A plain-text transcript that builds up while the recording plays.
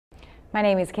My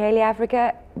name is Caley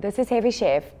Africa. This is Heavy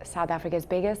Chef, South Africa's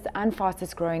biggest and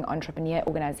fastest growing entrepreneur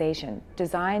organization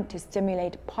designed to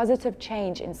stimulate positive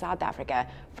change in South Africa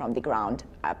from the ground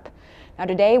up. Now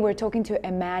today we're talking to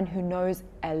a man who knows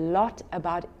a lot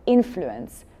about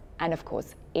influence and of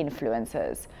course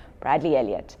influencers, Bradley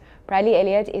Elliot. Bradley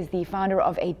Elliot is the founder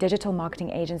of a digital marketing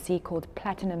agency called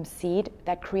Platinum Seed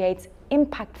that creates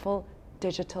impactful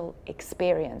digital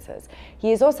experiences.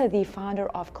 He is also the founder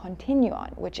of Continuon,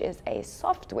 which is a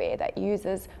software that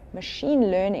uses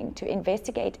machine learning to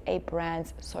investigate a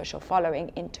brand's social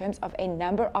following in terms of a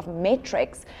number of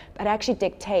metrics that actually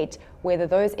dictate whether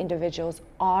those individuals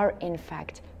are in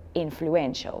fact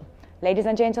influential. Ladies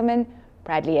and gentlemen,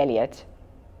 Bradley Elliot.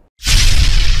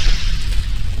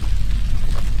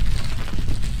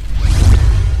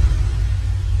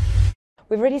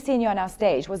 We've already seen you on our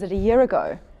stage. Was it a year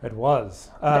ago? It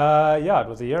was. Yeah, it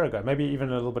was a year ago, maybe even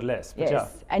a little bit less. But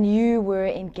yes, yeah. And you were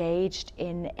engaged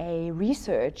in a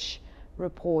research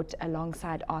report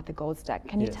alongside Arthur Goldstuck.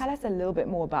 Can you tell us a little bit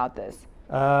more about this?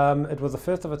 It was the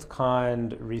first of its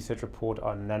kind research report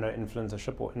on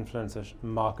nano-influencership or influencer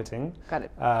marketing. Got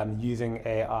it. Using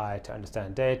AI to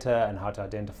understand data and how to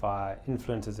identify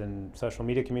influencers in social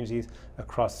media communities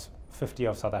across 50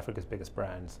 of South Africa's biggest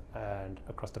brands and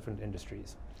across different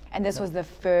industries. And this was the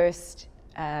first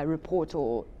report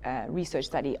or research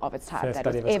study of its type that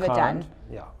was ever done?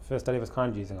 Yeah, first study of its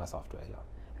kind using our software, yeah.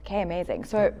 Okay, amazing.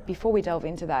 So before we delve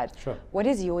into that, sure. What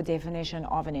is your definition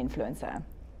of an influencer?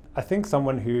 I think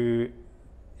someone who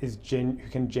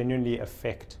can genuinely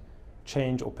affect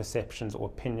change or perceptions or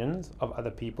opinions of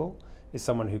other people is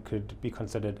someone who could be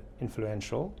considered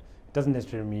influential. Doesn't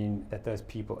necessarily mean that those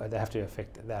people, they have to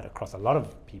affect that across a lot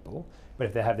of people, but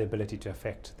if they have the ability to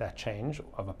affect that change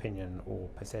of opinion or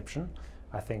perception,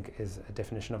 I think is a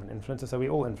definition of an influencer. So we're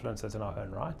all influencers in our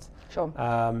own rights. Sure.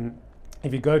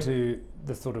 If you go to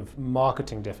the sort of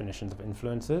marketing definitions of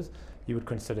influencers, you would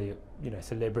consider,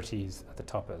 celebrities at the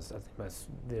top as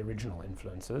the original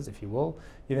influencers, if you will.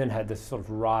 You then had this sort of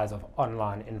rise of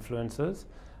online influencers,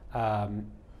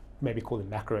 maybe call them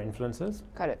macro influencers.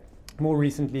 Got it. More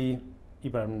recently,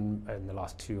 even in the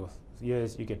last 2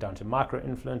 years, you get down to micro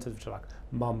influencers, which are like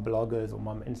mom bloggers or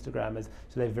mom Instagrammers.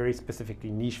 So they're very specifically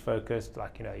niche focused.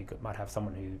 Like, you might have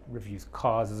someone who reviews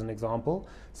cars as an example.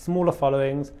 Smaller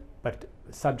followings, but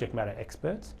subject matter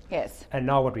experts. Yes. And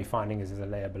now what we're finding is a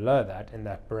layer below that, in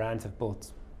that brands have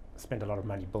spent a lot of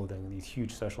money building these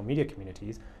huge social media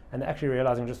communities, and they're actually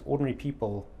realizing just ordinary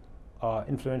people are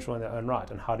influential in their own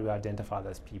right, and how do we identify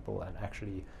those people and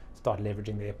actually start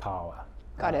leveraging their power.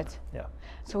 Got it. Yeah.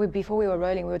 So before we were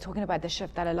rolling, we were talking about the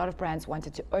shift that a lot of brands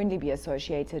wanted to only be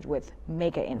associated with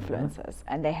mega influencers,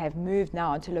 and they have moved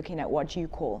now to looking at what you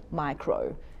call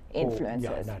micro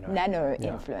influencers, nano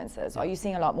influencers. Are you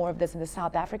seeing a lot more of this in the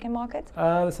South African market?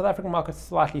 The South African market's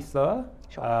slightly slower,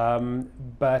 sure.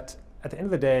 But at the end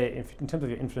of the day, in terms of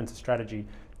your influencer strategy,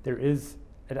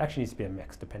 it actually needs to be a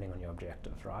mix depending on your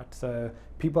objectives, right? So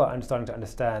people are starting to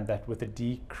understand that with the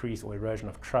decrease or erosion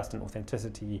of trust and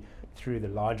authenticity through the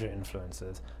larger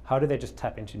influencers, how do they just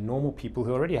tap into normal people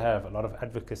who already have a lot of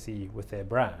advocacy with their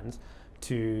brands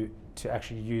to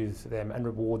actually use them and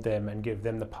reward them and give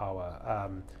them the power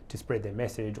to spread their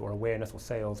message or awareness or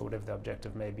sales or whatever the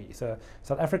objective may be. So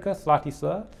South Africa, slightly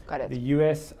slower. Got it. The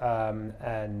US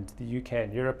and the UK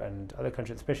and Europe and other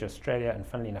countries, especially Australia and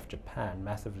funnily enough Japan,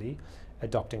 massively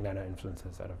adopting nano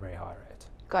influencers at a very high rate.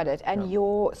 Got it. And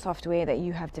your software that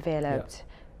you have developed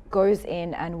goes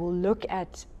in and will look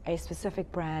at a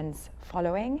specific brand's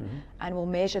following and will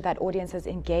measure that audience's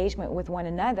engagement with one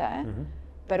another,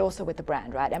 but also with the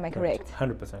brand, right? Am I correct?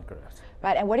 100% correct.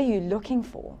 Right, and what are you looking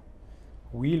for?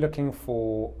 We're looking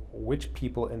for which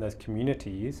people in those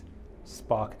communities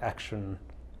spark action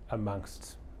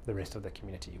amongst the rest of the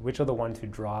community. Which are the ones who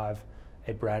drive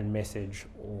a brand message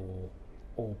or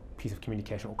piece of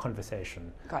communication or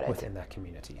conversation within that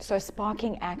community. So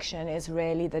sparking action is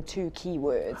really the 2 key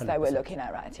words 100%. That we're looking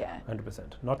at right here.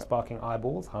 100%. Not sparking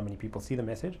eyeballs, how many people see the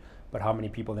message, but how many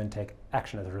people then take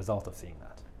action as a result of seeing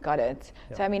that. Got it.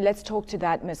 Yeah. So let's talk to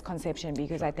that misconception,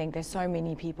 because I think there's so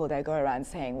many people that go around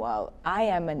saying, well, I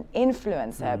am an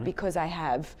influencer because I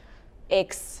have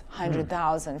X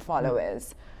 100,000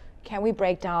 followers. Can we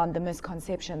break down the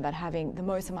misconception that having the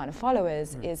most amount of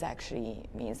followers is actually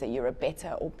means that you're a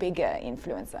better or bigger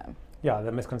influencer? Yeah,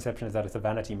 the misconception is that it's a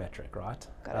vanity metric, right?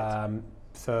 Got it.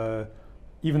 So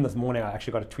even this morning, I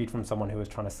actually got a tweet from someone who was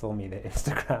trying to sell me their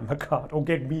Instagram account or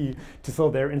get me to sell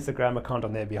their Instagram account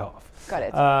on their behalf. Got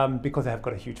it. Because they have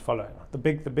got a huge following. The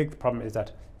big problem is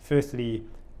that, firstly,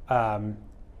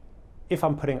 if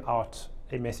I'm putting out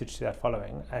a message to that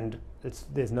following and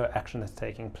there's no action that's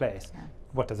taking place,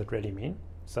 what does it really mean?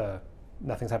 So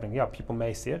nothing's happening. Yeah, people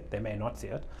may see it, they may not see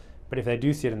it, but if they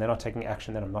do see it and they're not taking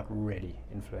action, then I'm not really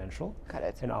influential. Got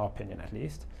it. In our opinion, at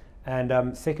least.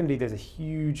 And secondly, there's a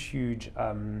huge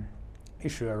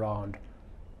issue around,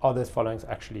 are those followings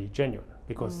actually genuine?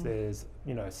 Because there's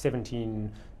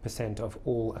 17% of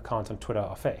all accounts on Twitter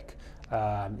are fake.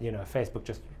 Facebook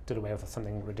just did away with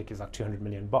something ridiculous like 200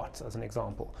 million bots as an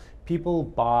example. People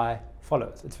buy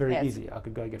followers. It's very easy. I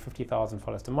could go get 50,000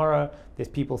 followers tomorrow. There's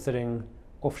people sitting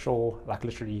offshore, like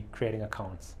literally creating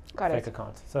accounts, fake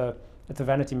accounts. So it's a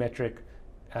vanity metric.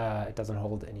 It doesn't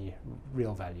hold any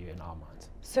real value in our minds.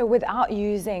 So without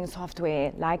using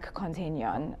software like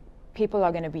Continuum, people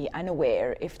are going to be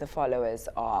unaware if the followers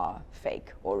are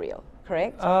fake or real,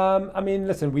 correct?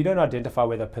 Listen, we don't identify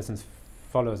whether a person's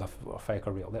followers are fake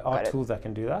or real. There are tools that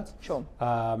can do that. Sure.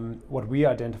 What we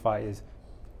identify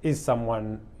is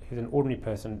someone who's an ordinary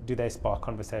person, do they spark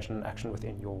conversation and action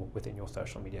within your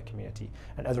social media community?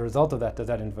 And as a result of that, does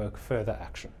that invoke further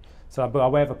action? So by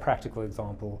way of a practical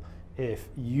example, if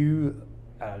you,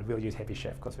 we'll use Heavy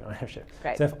Chef because we don't have Chef.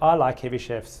 Great. So if I like Heavy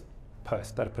Chef's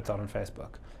post that it puts out on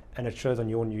Facebook and it shows on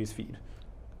your news feed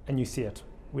and you see it,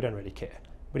 we don't really care.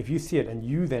 But if you see it and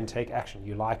you then take action,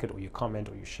 you like it or you comment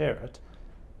or you share it,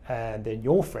 and then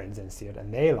your friends then see it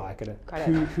and they like it,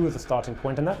 who was the starting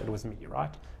point in that? It was me,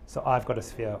 right? So I've got a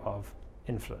sphere of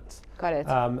influence. Got it.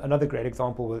 Another great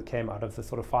example came out of the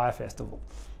sort of Fire Festival,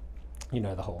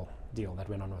 the whole deal that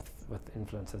went on with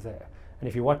influencers there. And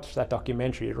if you watch that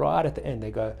documentary, right at the end,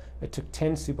 they go, it took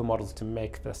 10 supermodels to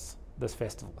make this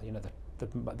festival,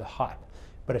 the hype.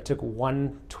 But it took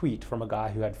one tweet from a guy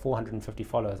who had 450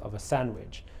 followers of a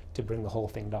sandwich to bring the whole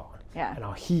thing down. Yeah. And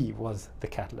now he was the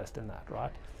catalyst in that,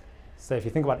 right? So if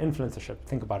you think about influencership,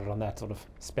 think about it on that sort of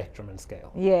spectrum and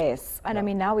scale. Yes,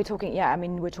 and now we're talking,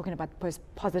 we're talking about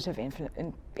positive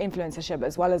influencership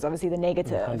as well as obviously the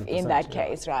negative in that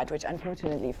case, right? Which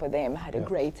unfortunately for them had a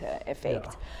greater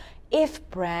effect. Yeah. If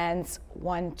brands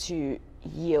want to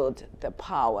yield the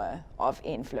power of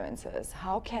influencers,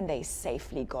 how can they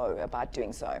safely go about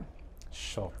doing so?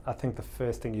 Sure. I think the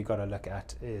first thing you got to look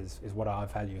at is what our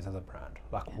values as a brand.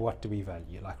 Like, what do we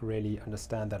value? Like, really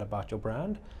understand that about your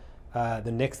brand.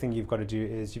 The next thing you've got to do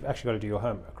is you've actually got to do your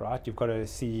homework, right? You've got to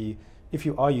see if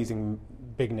you are using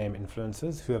big name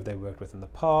influencers, who have they worked with in the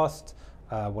past?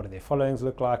 What do their followings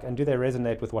look like? And do they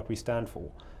resonate with what we stand for?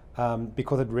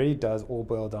 Because it really does all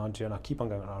boil down to, and I keep on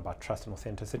going on about trust and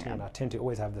authenticity, and I tend to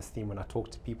always have this theme when I talk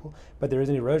to people, but there is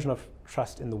an erosion of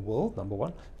trust in the world, number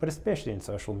one, but especially in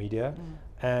social media.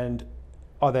 And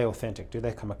are they authentic? Do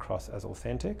they come across as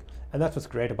authentic? And that's what's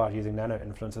great about using nano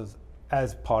influencers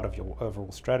as part of your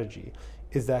overall strategy,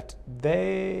 is that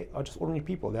they are just ordinary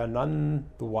people. They are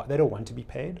they don't want to be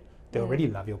paid. They already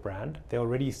love your brand. They're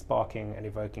already sparking and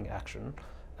evoking action.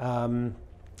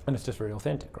 And it's just very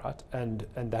authentic, right? And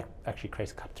that actually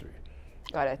creates cut through.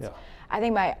 Got it. Yeah. I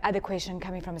think my other question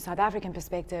coming from a South African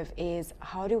perspective is,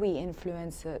 how do we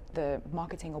influence the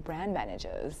marketing or brand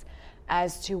managers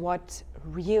as to what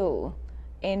real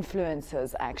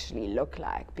influencers actually look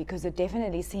like? Because it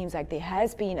definitely seems like there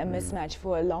has been a mismatch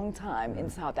for a long time in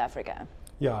South Africa.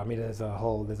 Yeah, there's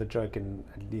a joke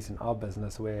at least in our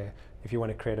business, where if you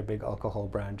want to create a big alcohol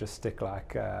brand, just stick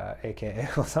like AKA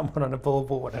or someone on a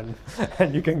billboard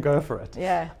and you can go for it.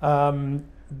 Yeah.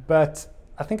 But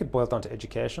I think it boils down to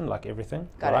education, like everything.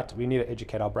 Got right? it. We need to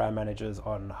educate our brand managers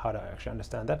on how to actually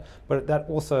understand that. But that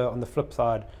also, on the flip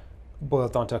side,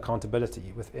 boils down to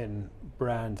accountability within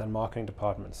brands and marketing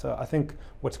departments. So I think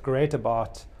what's great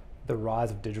about the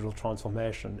rise of digital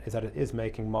transformation is that it is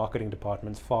making marketing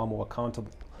departments far more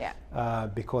accountable. Yeah.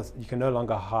 Because you can no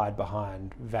longer hide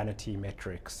behind vanity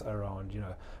metrics around,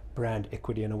 brand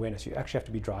equity and awareness. You actually have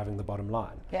to be driving the bottom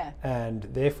line. Yeah. And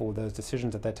therefore, those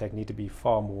decisions that they take need to be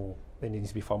there needs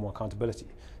to be far more accountability.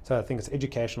 So I think it's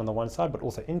education on the one side, but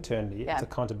also internally, it's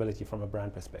accountability from a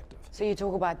brand perspective. So you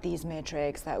talk about these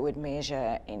metrics that would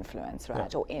measure influence,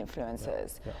 right? Or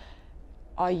influencers. Yeah.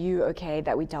 Are you okay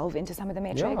that we delve into some of the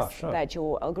metrics that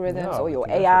your algorithms or your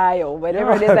AI AI or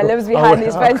whatever it is that lives behind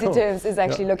these fancy terms is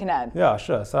actually looking at? Yeah,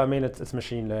 sure. So it's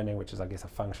machine learning, which is, I guess, a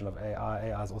function of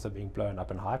AI. AI is also being blown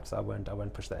up and hyped, so I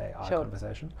won't push the AI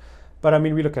conversation. But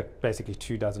we look at basically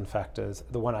 24 factors.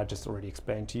 The one I just already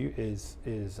explained to you is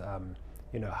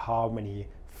how many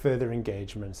further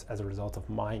engagements as a result of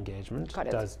my engagement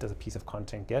does a piece of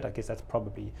content get. I guess that's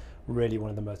probably really one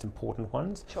of the most important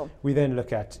ones. Sure. We then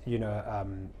look at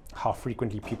how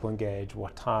frequently people engage,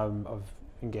 what time of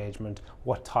engagement.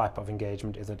 What type of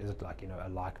engagement is it? Is it like, a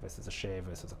like versus a share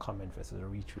versus a comment versus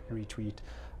a retweet?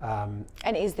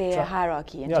 And is there a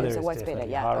hierarchy in terms of what's better?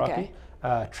 Yeah, hierarchy.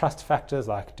 Okay. Trust factors,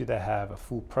 like do they have a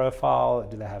full profile?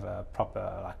 Do they have a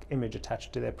proper image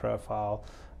attached to their profile?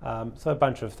 So a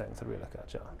bunch of things that we look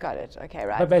at, yeah. Got it, okay,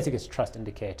 right. But basically it's trust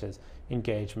indicators,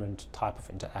 engagement, type of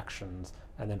interactions,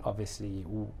 and then obviously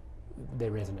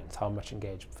their resonance, how much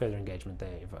further engagement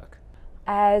they evoke.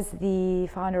 As the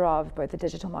founder of both the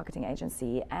digital marketing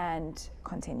agency and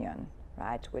Continuum,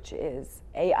 right, which is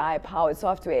AI-powered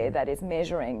software that is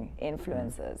measuring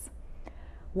influencers,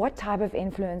 what type of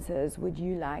influencers would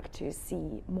you like to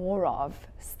see more of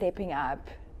stepping up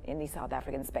in the South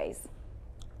African space?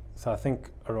 So I think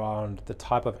around the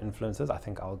type of influencers, I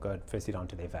think I'll go firstly down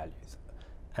to their values.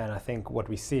 And I think what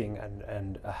we're seeing,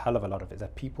 and a hell of a lot of it, is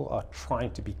that people are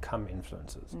trying to become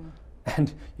influencers.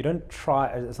 And you don't try,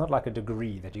 it's not like a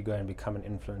degree that you go and become an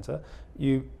influencer.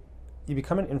 You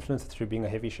become an influencer through being a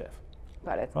heavy chef.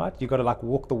 Got it. Right? You got to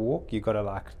walk the walk. You got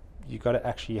to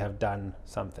actually have done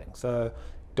something. So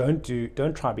don't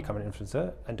try to become an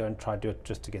influencer, and don't try to do it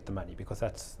just to get the money, because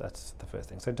that's the first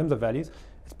thing. So in terms of values,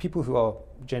 it's people who are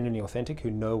genuinely authentic, who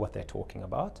know what they're talking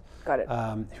about. Got it.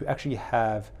 Who actually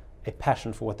have a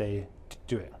passion for what they're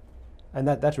doing. And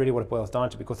that's really what it boils down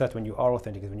to, because that's when you are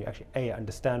authentic, is when you actually A,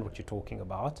 understand what you're talking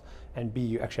about, and B,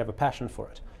 you actually have a passion for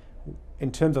it.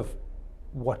 In terms of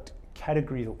what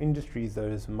categories or industries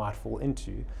those might fall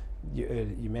into,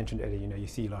 you mentioned earlier, you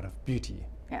see a lot of beauty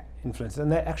influencers,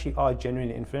 and they actually are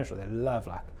genuinely influential. They love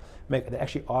they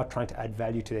actually are trying to add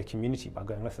value to their community by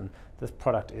going, listen, this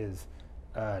product is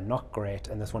not great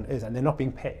and this one is, and they're not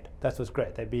being paid. That's what's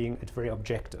great. It's very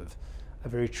objective,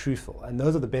 very truthful, and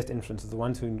those are the best influencers, the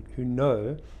ones who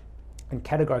know and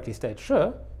categorically state,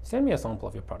 sure, send me a sample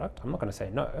of your product. I'm not going to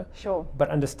say no. Sure. But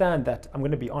understand that I'm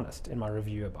going to be honest in my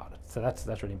review about it. So that's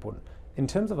really important. In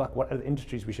terms of what other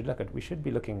industries we should look at, we should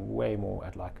be looking way more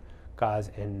at guys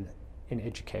in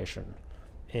education,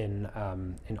 in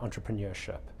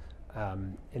entrepreneurship,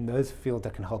 in those fields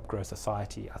that can help grow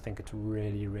society. I think it's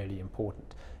really, really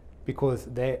important, because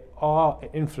they are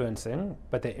influencing,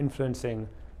 but they're influencing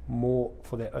more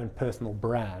for their own personal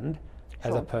brand,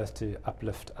 as opposed to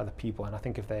uplift other people. And I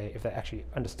think if they actually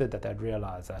understood that, they'd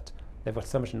realize that they've got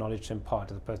so much knowledge to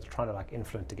impart, as opposed to trying to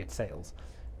influence to get sales,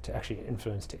 to actually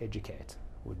influence to educate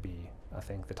would be, I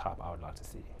think, the type I would like to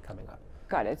see coming up.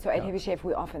 Got it. So at Heavy Chef,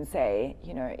 we often say,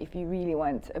 if you really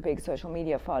want a big social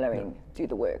media following, do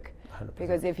the work. 100%.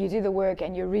 Because if you do the work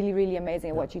and you're really, really amazing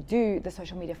at what you do, the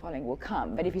social media following will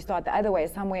come. But if you start the other way,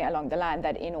 somewhere along the line,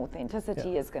 that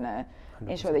inauthenticity is going to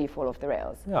ensure that you fall off the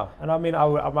rails. Yeah, and I mean,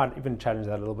 I might even challenge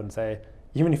that a little bit and say,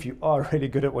 even if you are really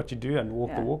good at what you do and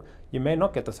walk the walk, you may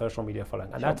not get the social media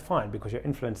following. And that's fine, because you're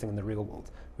influencing in the real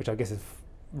world, which I guess is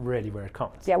really where it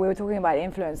counts. Yeah, we were talking about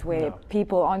influence, where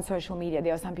people on social media,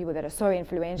 there are some people that are so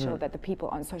influential that the people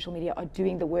on social media are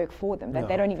doing the work for them, that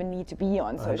they don't even need to be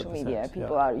on social media.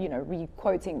 People are,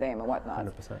 re-quoting them and whatnot.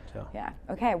 100%, yeah.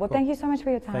 Okay, well, thank you so much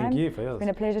for your time. Thank you for yours. It's been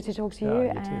a pleasure to talk to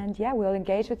you. And we'll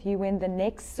engage with you when the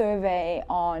next survey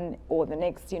or the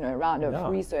next, round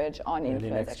of research on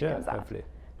influence actually comes out. Hopefully.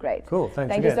 Great. Cool,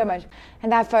 thanks Thank you so much.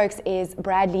 And that, folks, is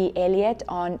Bradley Elliot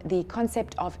on the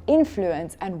concept of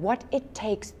influence and what it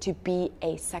takes to be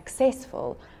a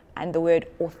successful, and the word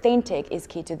authentic is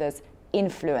key to this,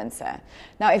 influencer.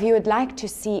 Now, if you would like to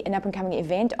see an up-and-coming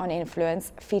event on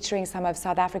influence featuring some of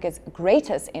South Africa's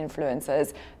greatest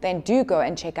influencers, then do go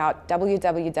and check out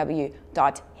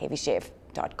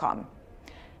www.heavychef.com.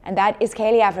 And that is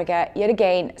Caley Africa, yet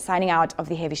again, signing out of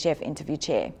the Heavy Chef interview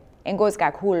chair. Enkosi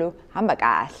kakhulu, hamba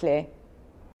kahle.